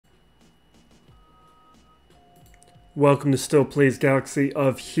Welcome to Still Plays Galaxy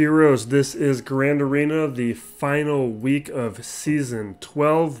of Heroes. This is Grand Arena, the final week of Season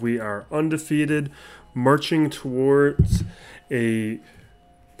 12. We are undefeated, marching towards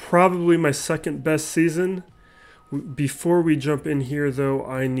probably my second best season. Before we jump in here, though,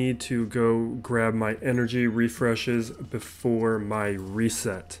 I need to go grab my energy refreshes before my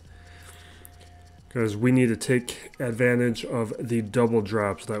reset, because we need to take advantage of the double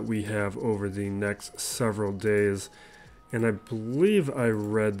drops that we have over the next several days. And I believe I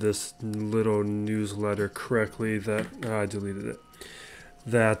read this little newsletter correctly that I deleted it,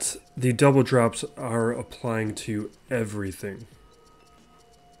 that the double drops are applying to everything.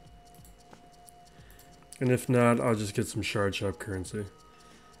 And if not, I'll just get some shard shop currency.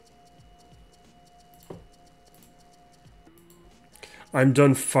 I'm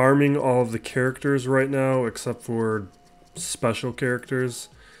done farming all of the characters right now, except for special characters.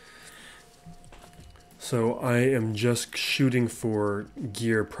 So I am just shooting for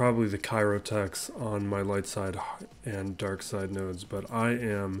gear, probably the Chirotechs on my light side and dark side nodes, but I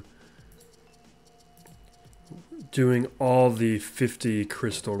am doing all the 50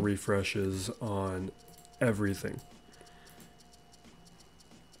 crystal refreshes on everything.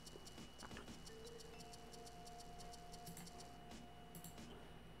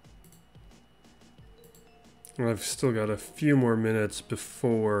 And I've still got a few more minutes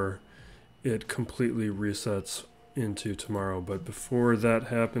before it completely resets into tomorrow, but before that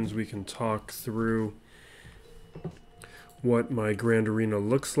happens, we can talk through what my Grand Arena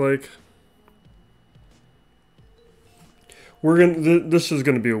looks like. This is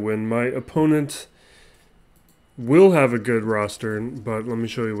gonna be a win. My opponent will have a good roster, but let me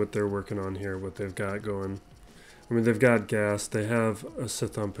show you what they're working on here, what they've got going. I mean, they've got gas, they have a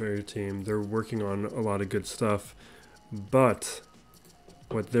Sith Empire team, they're working on a lot of good stuff, but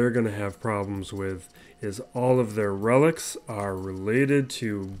what they're going to have problems with is all of their relics are related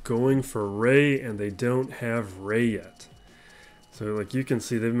to going for Rey, and they don't have Rey yet. So like you can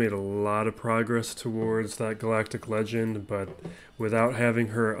see, they've made a lot of progress towards that Galactic Legend, but without having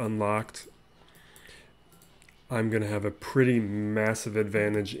her unlocked, I'm going to have a pretty massive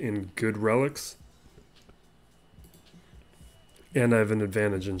advantage in good relics. And I have an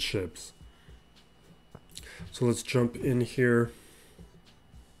advantage in ships. So let's jump in here.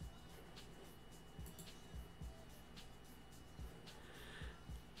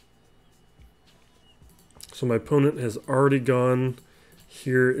 So my opponent has already gone.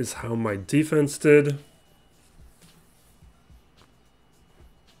 Here is how my defense did.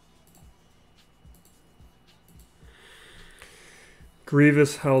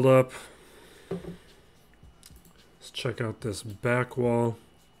 Grievous held up. Let's check out this back wall.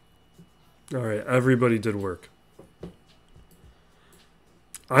 All right, everybody did work.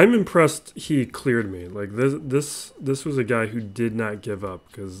 I'm impressed he cleared me. Like this was a guy who did not give up,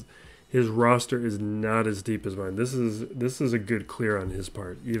 because his roster is not as deep as mine. This is a good clear on his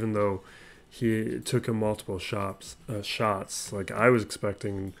part, even though he took him multiple shots. Like I was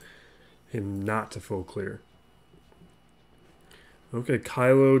expecting him not to full clear. Okay,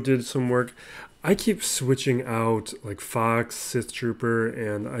 Kylo did some work. I keep switching out like Fox, Sith Trooper,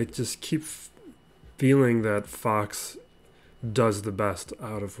 and I just keep feeling that Fox does the best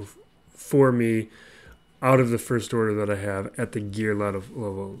for me out of the first order that I have at the gear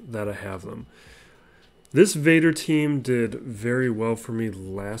level that I have them. This Vader team did very well for me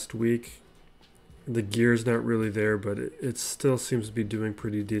last week. The gear's not really there, but it still seems to be doing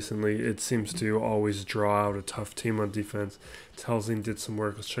pretty decently. It seems to always draw out a tough team on defense. Telzing did some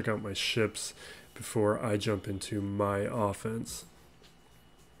work. Let's check out my ships before I jump into my offense.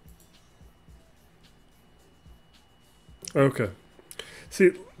 Okay.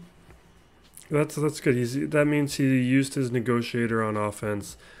 See, that's good. That means he used his negotiator on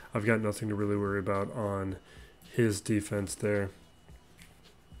offense. I've got nothing to really worry about on his defense there.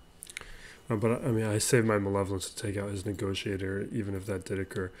 But I mean, I saved my malevolence to take out his negotiator, even if that did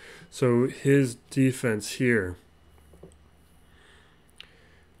occur. So his defense here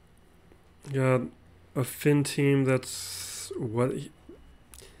got a Finn team that's what.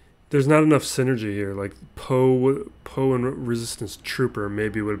 There's not enough synergy here. Like Poe and Resistance Trooper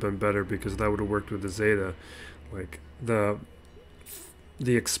maybe would have been better, because that would have worked with the Zeta. Like the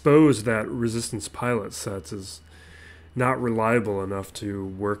expose that Resistance pilot sets is not reliable enough to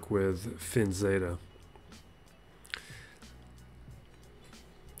work with Finn Zeta.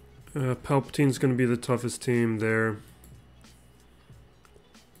 Palpatine's going to be the toughest team there.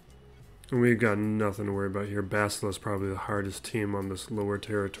 And we've got nothing to worry about here. Basila's probably the hardest team on this lower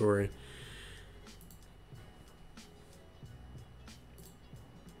territory.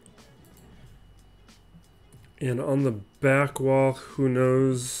 And on the back wall, who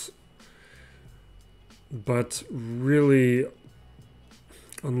knows? But really,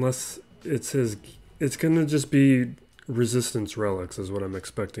 unless it's his, it's going to just be resistance relics is what I'm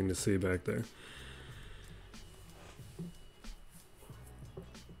expecting to see back there.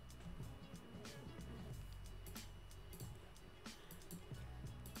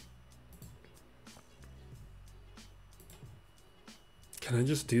 Can I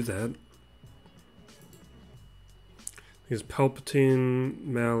just do that? He's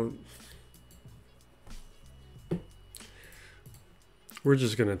Palpatine, We're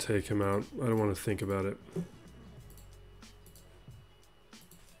just gonna take him out. I don't want to think about it.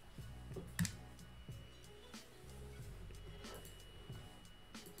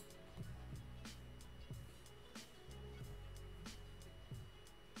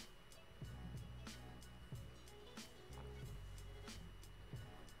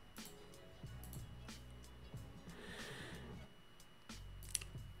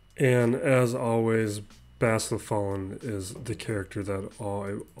 And as always, Bastila Fallen is the character that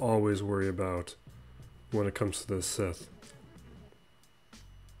I always worry about when it comes to the Sith.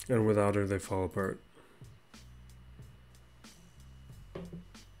 And without her, they fall apart.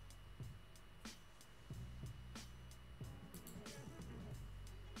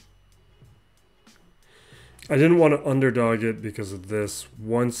 I didn't want to underdog it because of this.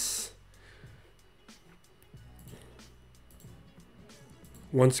 Once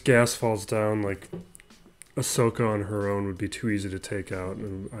gas falls down, like Ahsoka on her own would be too easy to take out,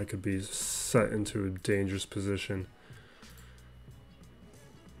 and I could be set into a dangerous position.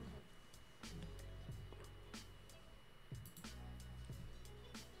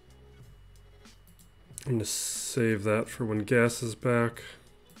 I'm gonna save that for when gas is back.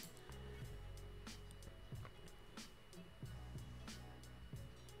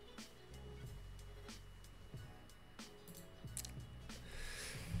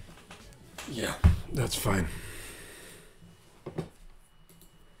 Yeah, that's fine.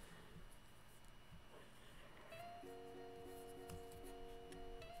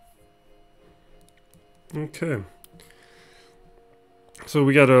 Okay. So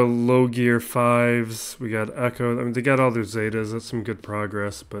we got a low gear 5s, we got Echo. I mean, they got all their Zetas. That's some good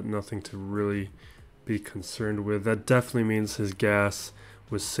progress, but nothing to really be concerned with. That definitely means his gas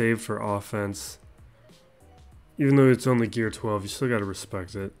was saved for offense. Even though it's only gear 12, you still got to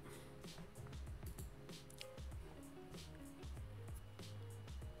respect it.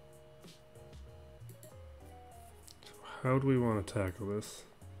 How do we want to tackle this?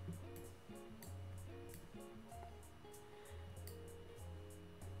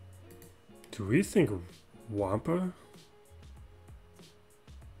 Do we think Wampa?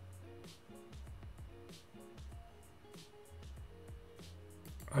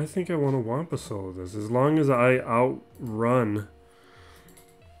 I think I want to Wampa solo this. As long as I outrun...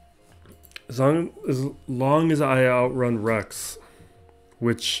 As long as I outrun Rex,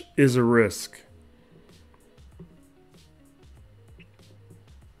 which is a risk.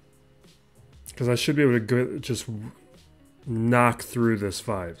 Because I should be able to just knock through this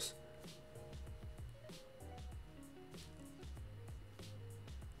 5s.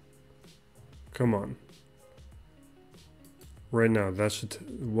 Come on. Right now, that should...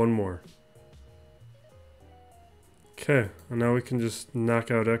 one more. Okay, and now we can just knock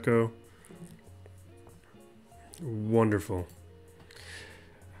out Echo. Wonderful.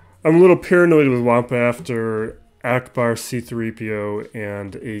 I'm a little paranoid with Wampa after Akbar, C-3PO,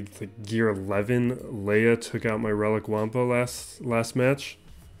 and the Gear 11 Leia took out my Relic Wampa last match.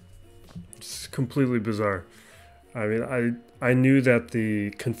 It's completely bizarre. I mean, I knew that the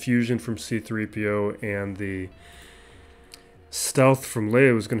confusion from C-3PO and the stealth from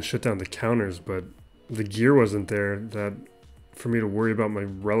Leia was going to shut down the counters, but the gear wasn't there that for me to worry about my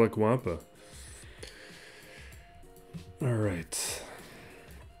Relic Wampa. All right.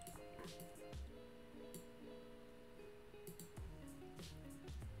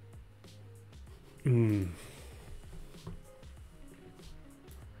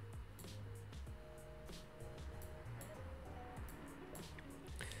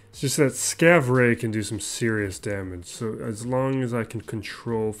 It's just that Scav Ray can do some serious damage, so as long as I can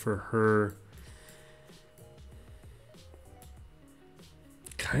control for her...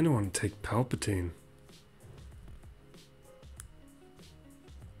 Kind of want to take Palpatine.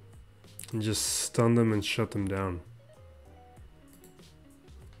 And just stun them and shut them down.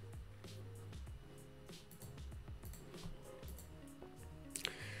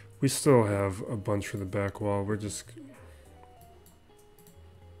 We still have a bunch for the back wall. We're just...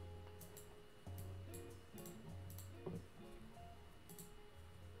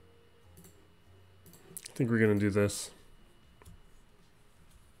 I think we're going to do this.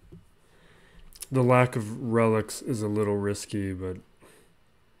 The lack of relics is a little risky, but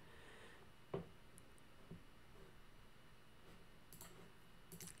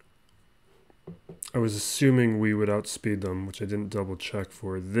I was assuming we would outspeed them, which I didn't double check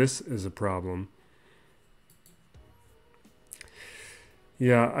for. This is a problem.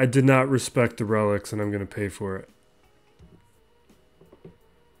 Yeah, I did not respect the relics, and I'm going to pay for it.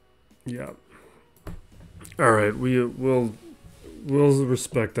 Yeah. All right, we'll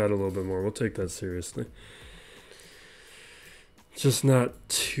respect that a little bit more. We'll take that seriously. Just not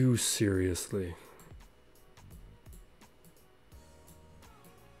too seriously.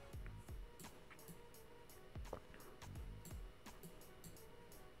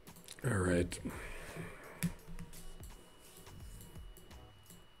 All right.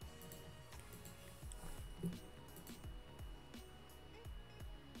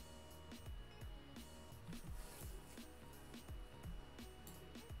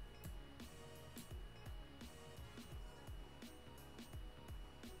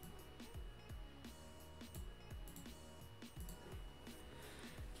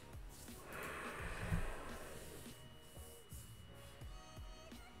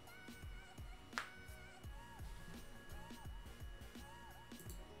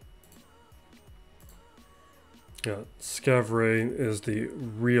 Yeah, Scavray is the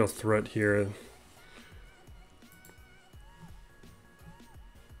real threat here.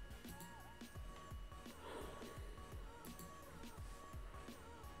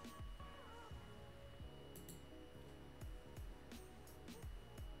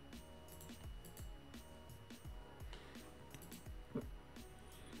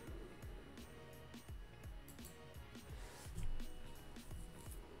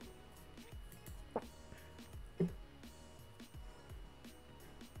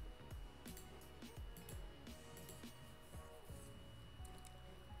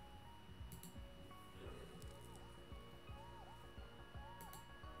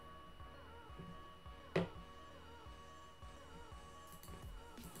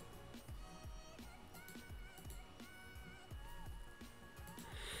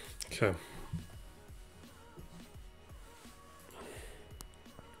 Okay.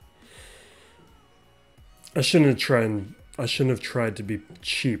 I shouldn't have tried to be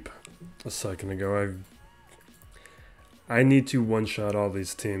cheap a second ago. I need to one-shot all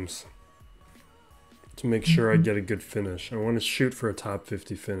these teams to make sure I get a good finish. I want to shoot for a top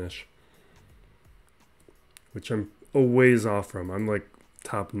 50 finish, which I'm a ways off from. I'm like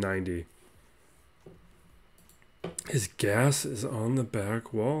top 90. His gas is on the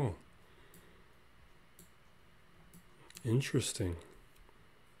back wall. Interesting.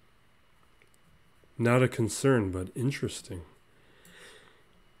 Not a concern, but interesting.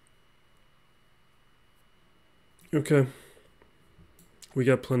 Okay. We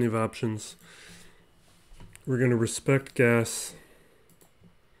got plenty of options. We're going to respect gas.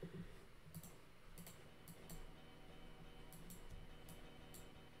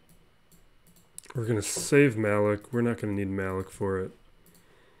 We're going to save Malik. We're not going to need Malik for it.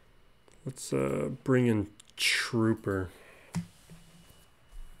 Let's bring in Trooper.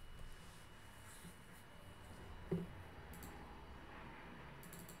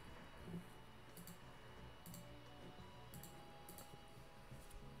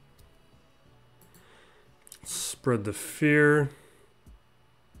 Spread the fear.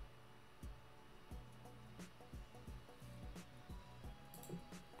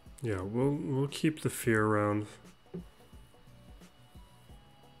 Yeah, we'll keep the fear around.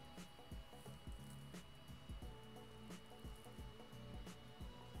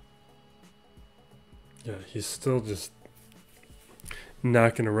 Yeah, he's still just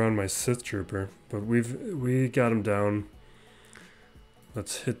knocking around my Sith Trooper, but we got him down.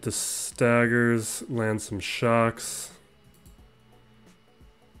 Let's hit the staggers, land some shocks.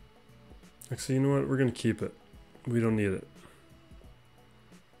 Actually, you know what? We're gonna keep it. We don't need it.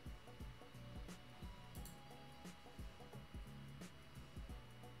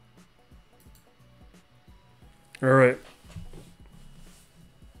 All right.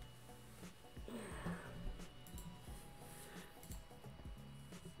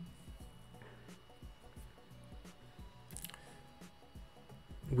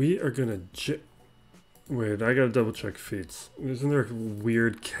 We are gonna wait, I gotta double check feats. Isn't there a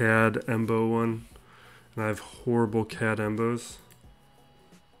weird CAD Embo one? And I have horrible CAD Embos.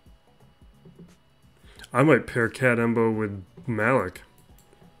 I might pair CAD Embo with Malik.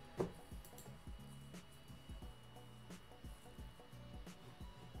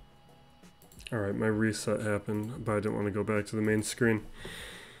 Alright, my reset happened, but I didn't want to go back to the main screen.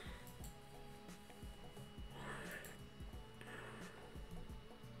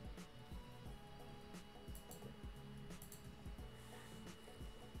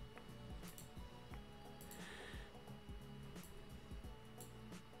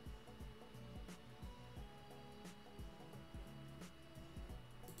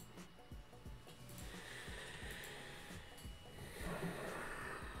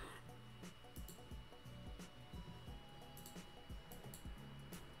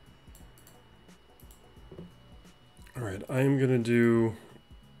 All right, I am gonna do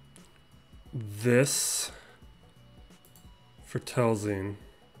this for Telzine.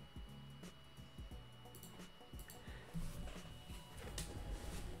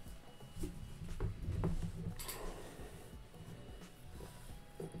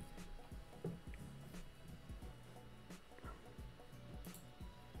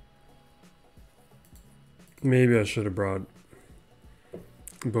 Maybe I should have brought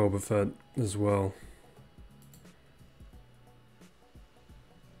Boba Fett as well.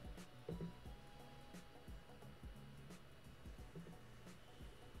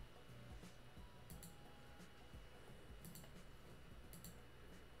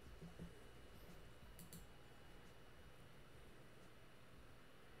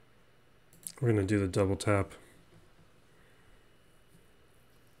 We're gonna do the double tap.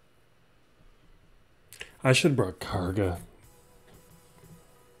 I should have brought Karga.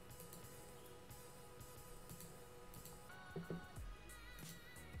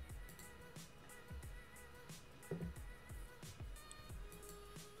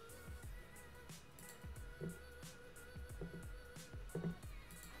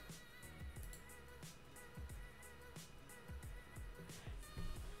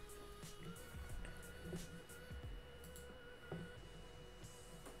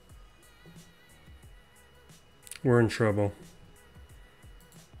 We're in trouble.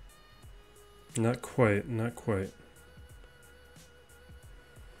 Not quite, not quite.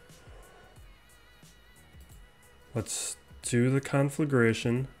 Let's do the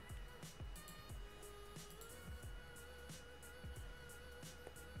conflagration.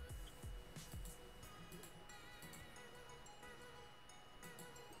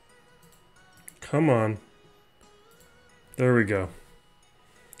 Come on. There we go.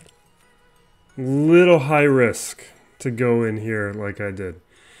 Little high risk to go in here like I did.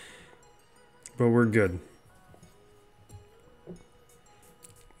 But we're good.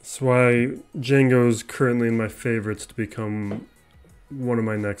 That's why Jango's currently in my favorites to become one of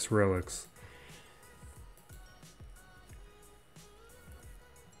my next relics.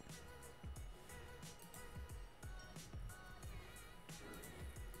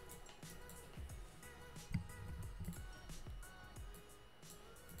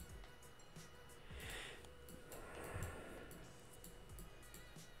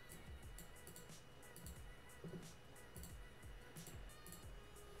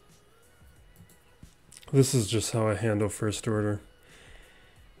 This is just how I handle first order.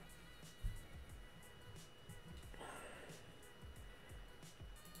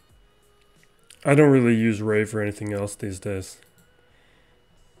 I don't really use Ray for anything else these days.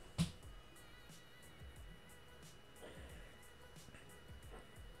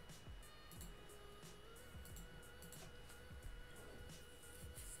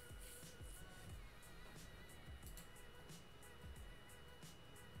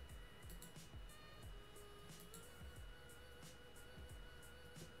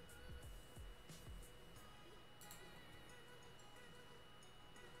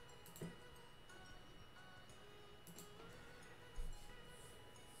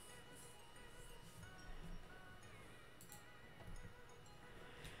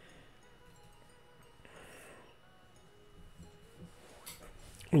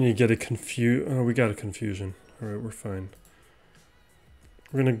 When you get a we got a confusion. All right, we're fine.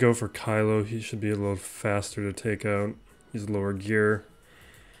 We're gonna go for Kylo. He should be a little faster to take out. He's lower gear.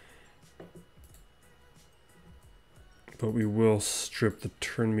 But we will strip the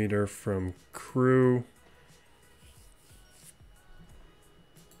turn meter from crew.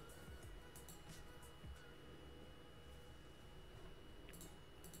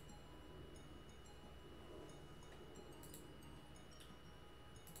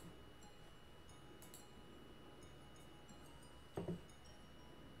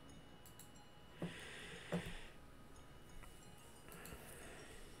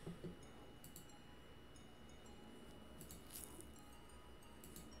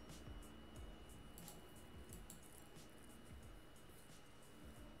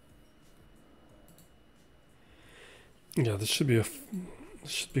 Yeah, this should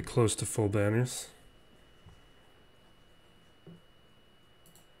be close to full banners.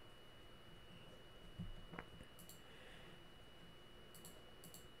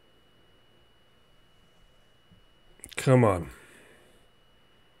 Come on.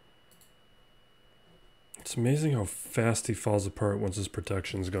 It's amazing how fast he falls apart once his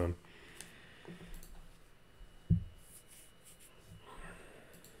protection's gone.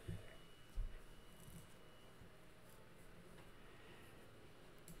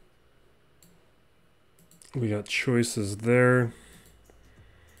 We got choices there.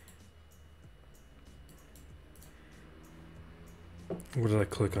 What did I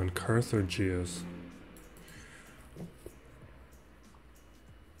click on? Karth or Geos?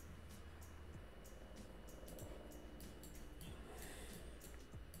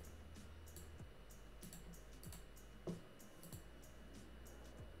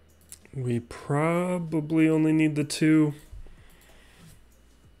 We probably only need the 2.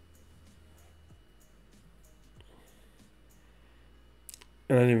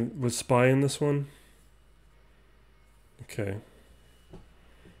 And I didn't, was Spy in this one? Okay.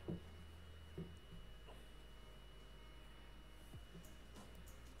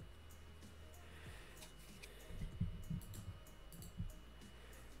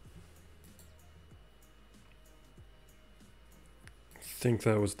 I think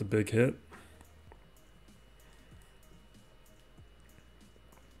that was the big hit.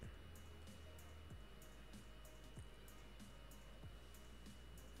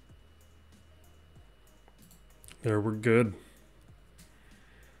 There, we're good.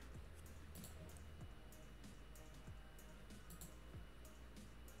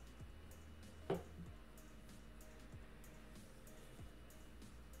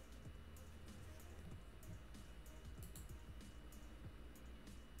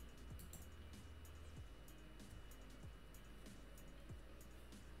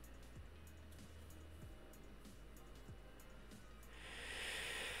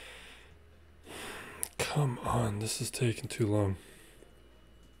 Come on, this is taking too long.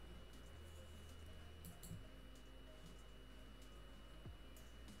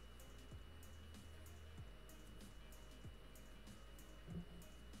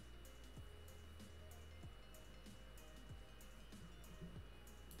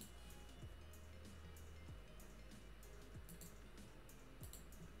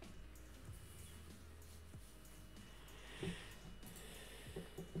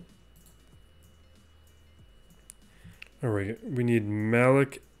 All right, we need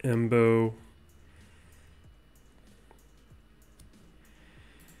Malik, Embo.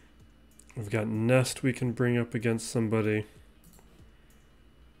 We've got Nest we can bring up against somebody.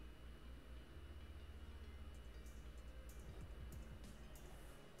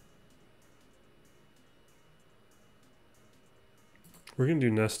 We're going to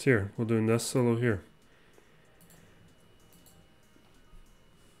do Nest here. We'll do Nest solo here.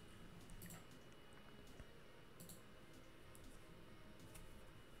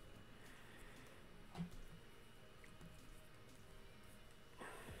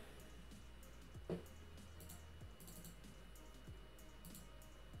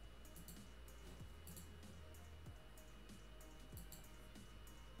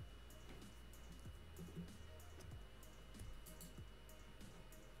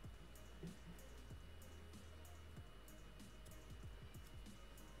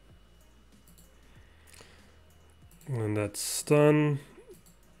 And that stun.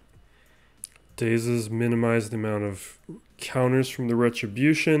 Dazes minimize the amount of counters from the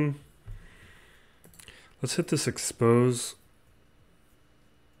retribution. Let's hit this expose.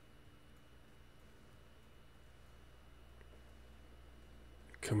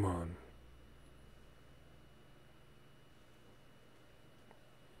 Come on.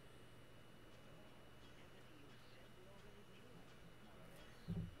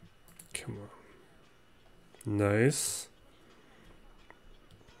 Come on. Nice.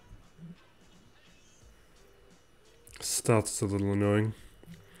 Stealth's a little annoying.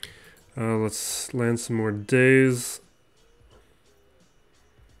 Let's land some more days.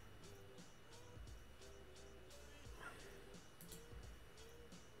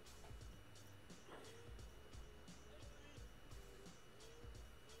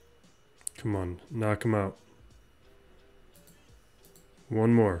 Come on, knock him out.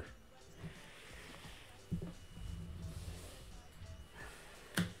 One more.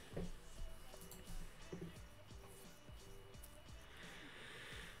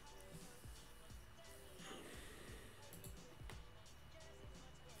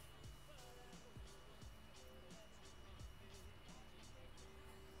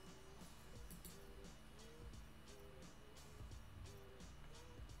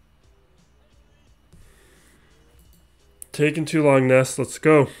 Taking too long, Nest. Let's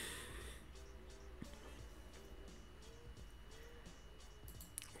go.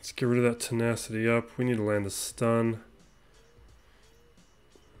 Let's get rid of that tenacity up. We need to land a stun.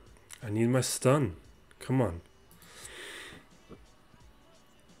 I need my stun. Come on.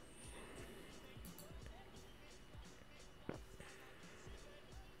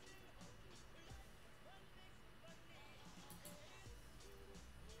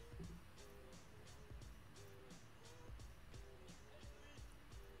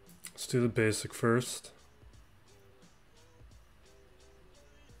 Let's do the basic first.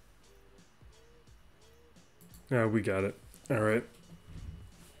 We got it. All right.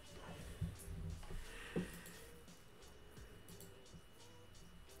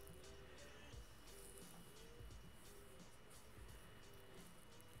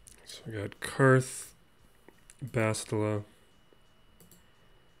 So we got Karth, Bastila,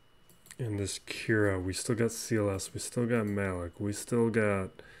 and this Kira. We still got CLS. We still got Malik. We still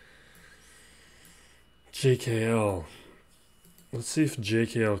got JKL. Let's see if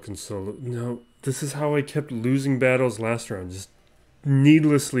JKL can solo. No, this is how I kept losing battles last round. Just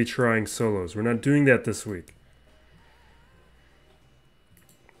needlessly trying solos. We're not doing that this week.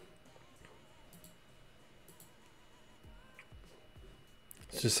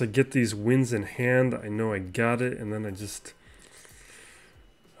 It's just I get these wins in hand. I know I got it, and then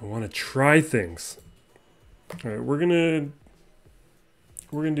I want to try things. All right, we're gonna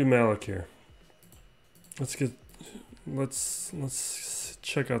do Malik here. Let's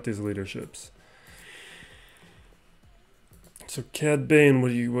check out these leaderships. So Cad Bane,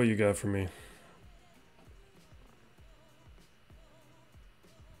 what you got for me?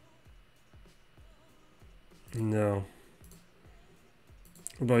 No.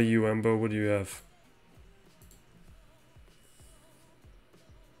 What about you, Embo? What do you have?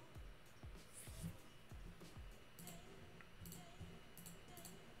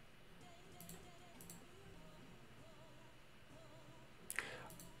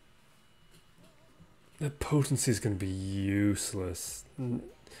 That potency is going to be useless.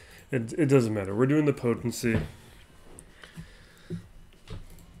 It doesn't matter. We're doing the potency.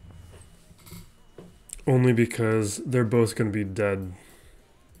 Only because they're both going to be dead.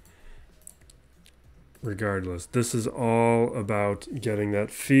 Regardless. This is all about getting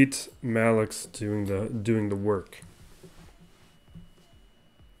that feat. Malik's doing the work.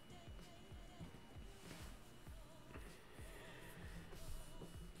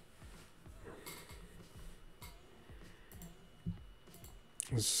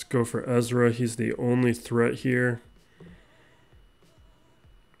 Let's go for Ezra. He's the only threat here.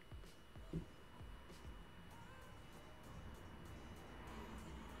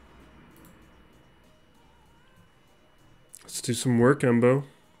 Let's do some work, Embo.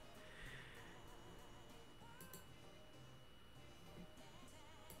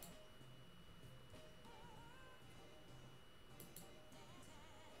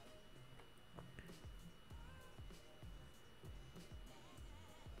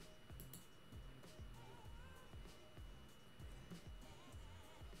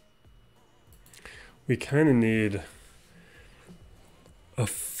 We kind of need a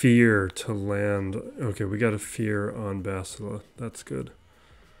fear to land. Okay, we got a fear on Bastila. That's good.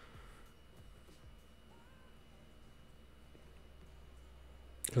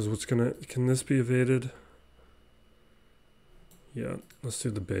 Because can this be evaded? Yeah, let's do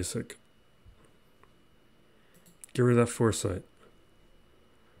the basic. Get rid of that foresight.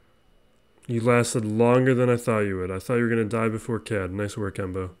 You lasted longer than I thought you would. I thought you were going to die before Cad. Nice work,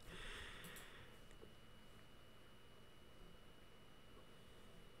 Embo.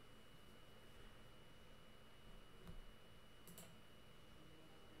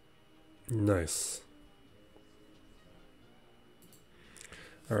 Nice.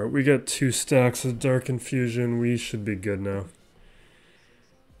 Alright, we got 2 stacks of Dark Infusion. We should be good now.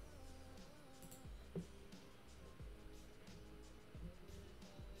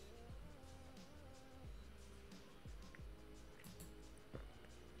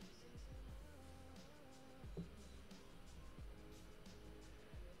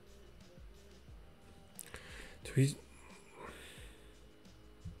 Do we...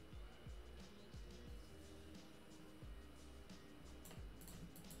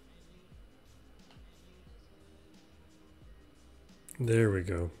 There we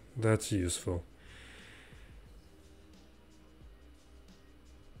go. That's useful.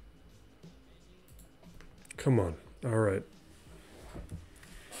 Come on. All right.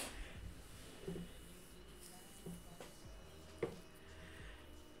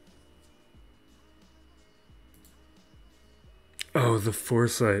 Oh, the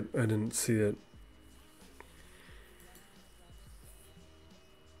foresight. I didn't see it.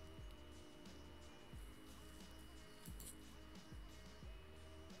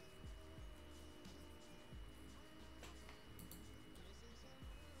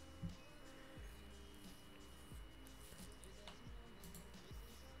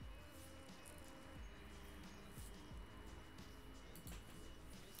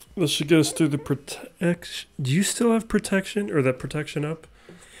 This should get us through the protection. Do you still have protection? Or that protection up?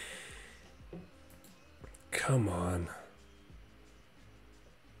 Come on.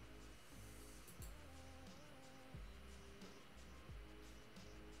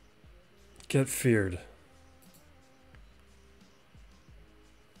 Get feared.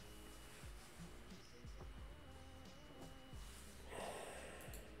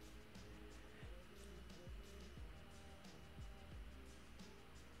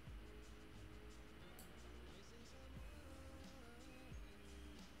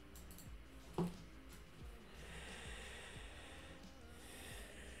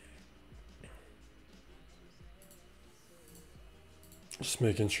 Just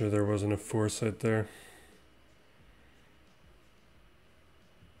making sure there wasn't a foresight there.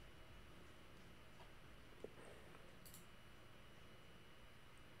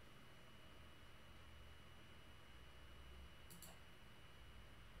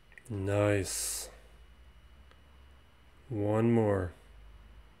 Nice. One more.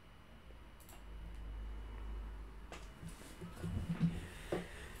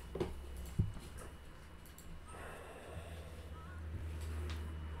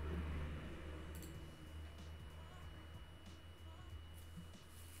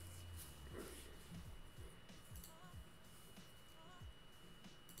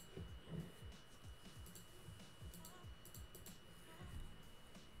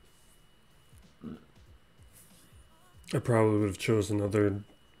 I probably would have chosen another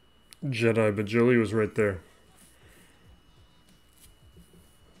Jedi, but Jilly was right there.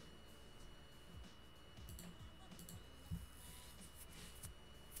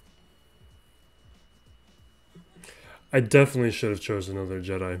 I definitely should have chosen another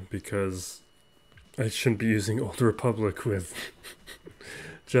Jedi because I shouldn't be using Old Republic with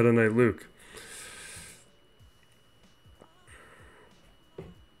Jedi Knight Luke.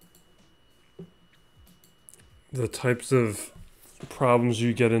 The types of problems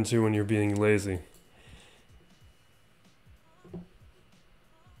you get into when you're being lazy.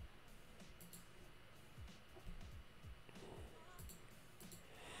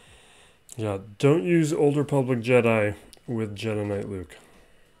 Yeah, don't use Old Republic Jedi with Jedi Knight Luke.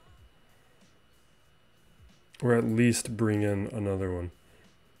 Or at least bring in another one.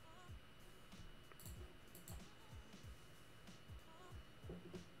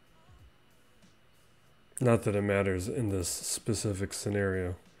 Not that it matters in this specific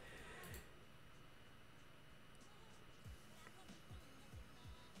scenario.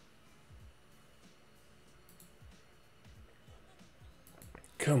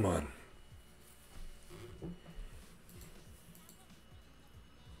 Come on.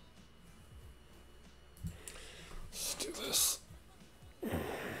 Let's do this.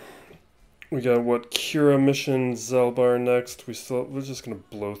 We got what? Kira mission Zelbar next. We're just gonna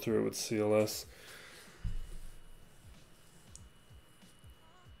blow through it with CLS.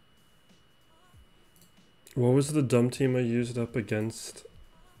 What was the dumb team I used up against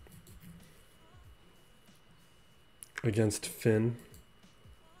Finn?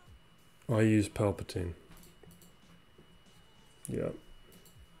 Oh, I used Palpatine. Yeah.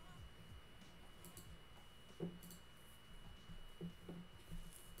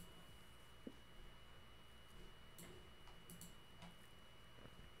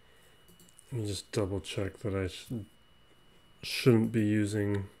 Let me just double check that I shouldn't be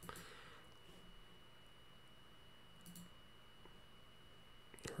using.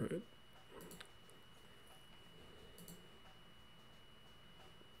 All right.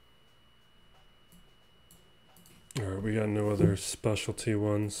 All right, we got no other specialty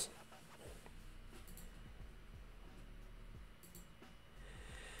ones.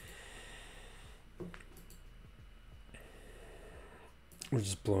 We're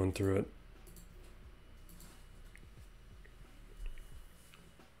just blowing through it.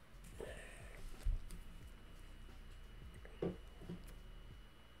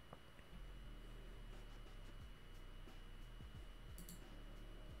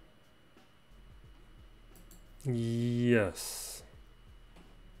 Yes.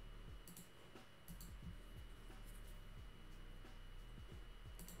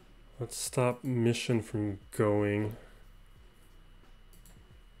 Let's stop mission from going.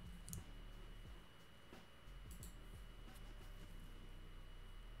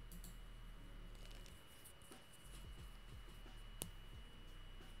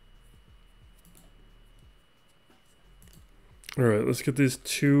 All right, let's get these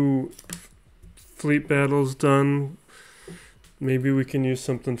two fleet battles done. Maybe we can use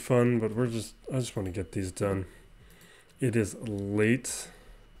something fun, but I just want to get these done. It is late.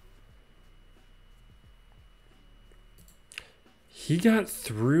 He got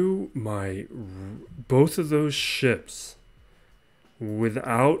through both of those ships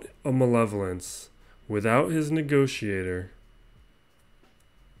without a malevolence, without his negotiator.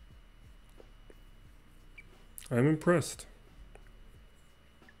 I'm impressed.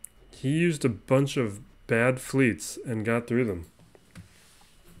 He used a bunch of bad fleets and got through them.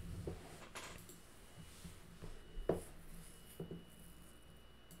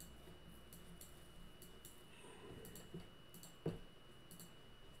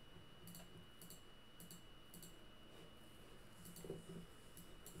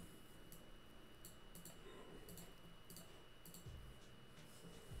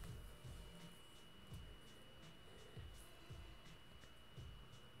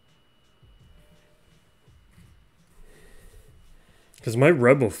 Because my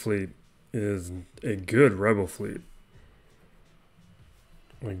rebel fleet is a good rebel fleet.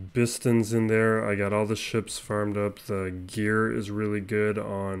 Like Biston's in there. I got all the ships farmed up. The gear is really good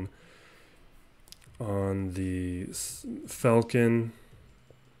on the Falcon.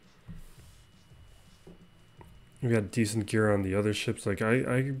 We got decent gear on the other ships. Like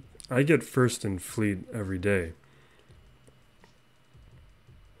I get first in fleet every day.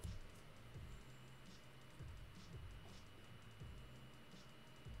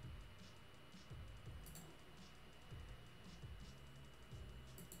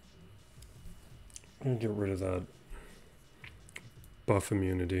 I'm gonna get rid of that buff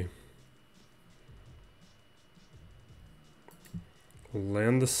immunity. We'll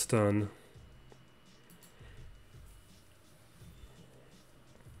land the stun.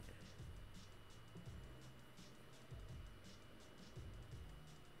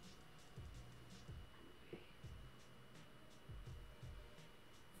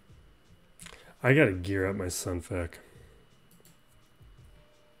 I gotta gear up my Sunfac.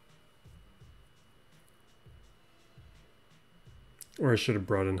 Or I should have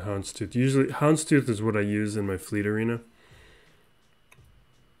brought in Houndstooth. Usually, Houndstooth is what I use in my fleet arena.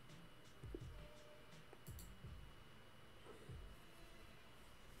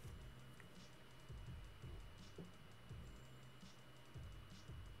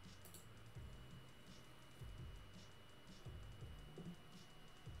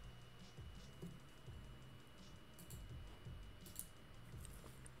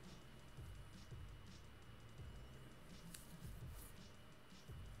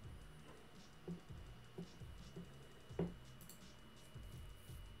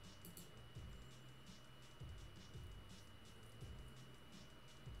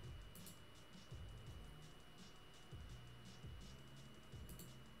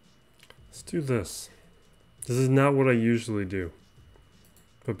 Let's do this. This is not what I usually do.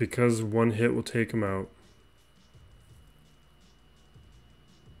 But because one hit will take him out.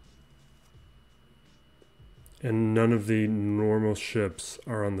 And none of the normal ships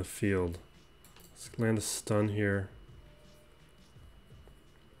are on the field. Let's land a stun here.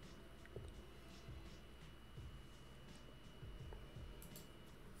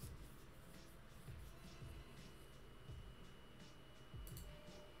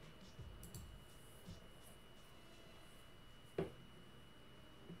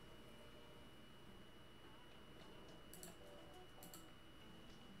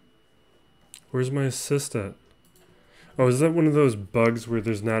 Where's my assist at? Oh, is that one of those bugs where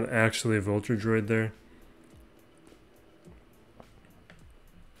there's not actually a Vulture Droid there?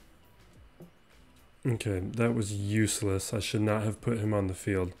 Okay, that was useless. I should not have put him on the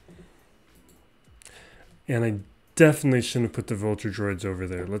field. And I definitely shouldn't have put the Vulture Droids over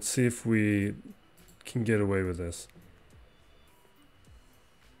there. Let's see if we can get away with this.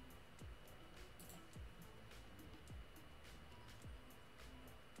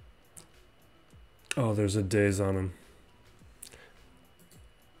 Oh, there's a daze on him.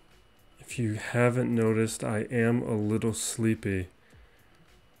 If you haven't noticed, I am a little sleepy.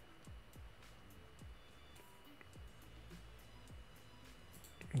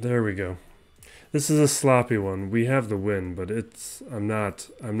 There we go. This is a sloppy one. We have the win, but I'm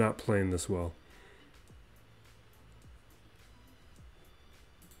not playing this well.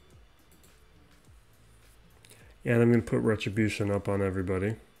 And I'm going to put Retribution up on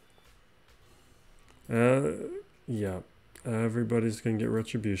everybody. Yeah. Everybody's going to get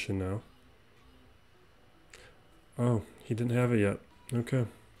Retribution now. Oh, he didn't have it yet. Okay.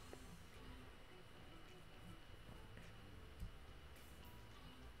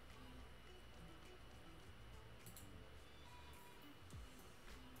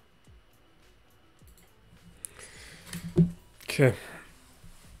 Okay.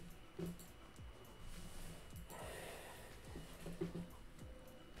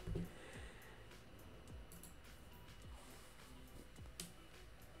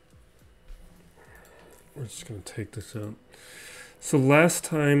 We're just going to take this out. So last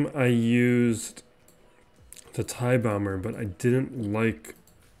time I used the TIE Bomber, but I didn't like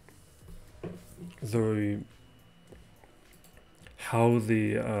how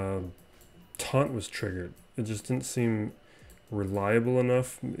the taunt was triggered. It just didn't seem reliable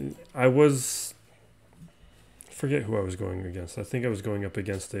enough. I forget who I was going against. I think I was going up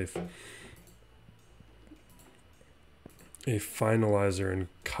against a finalizer, and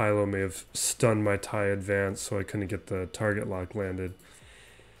Kylo may have stunned my TIE advance, so I couldn't get the target lock landed.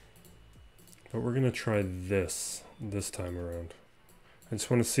 But we're going to try this time around. I just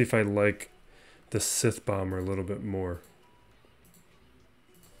want to see if I like the Sith Bomber a little bit more.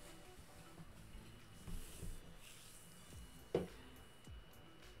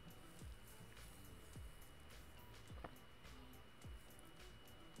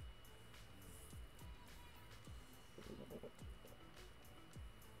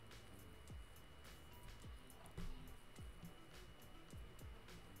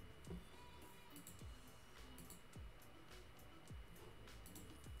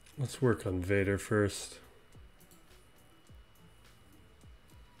 Let's work on Vader first.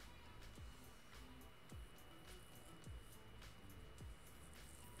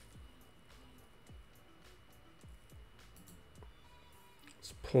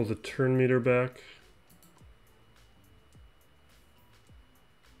 Let's pull the turn meter back.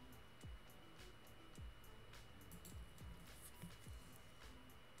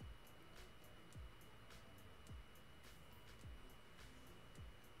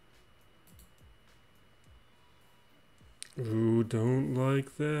 Ooh, don't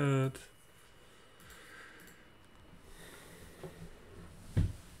like that.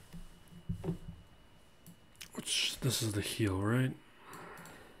 This is the heel, right?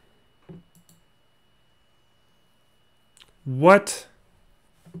 What?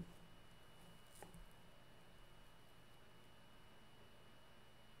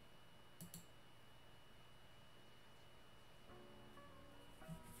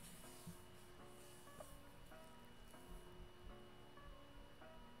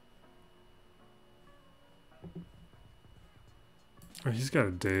 Oh, he's got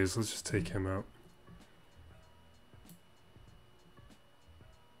a daze. Let's just take him out.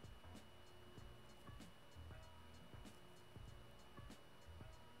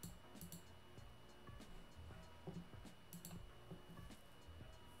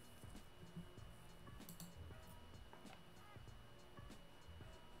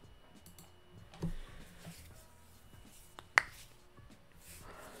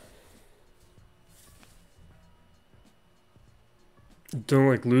 Don't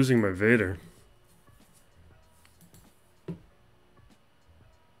like losing my Vader.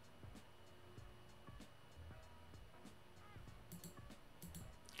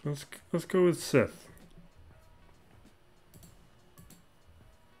 Let's go with Sith.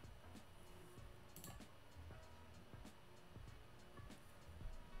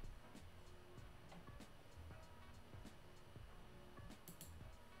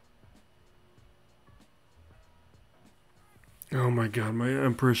 Oh my god, my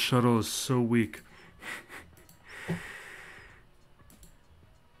Emperor shuttle is so weak.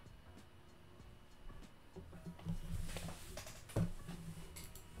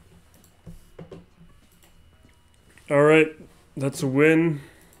 Alright, that's a win.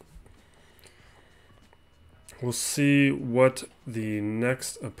 We'll see what the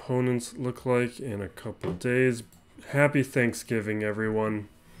next opponents look like in a couple days. Happy Thanksgiving, everyone.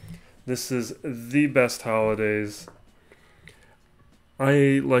 This is the best holidays.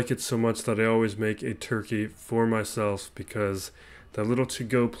 I like it so much that I always make a turkey for myself because that little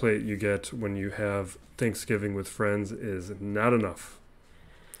to-go plate you get when you have Thanksgiving with friends is not enough.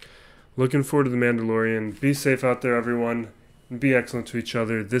 Looking forward to The Mandalorian. Be safe out there, everyone. Be excellent to each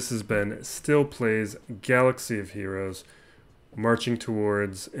other. This has been Still Plays Galaxy of Heroes, marching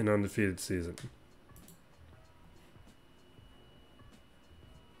towards an undefeated season.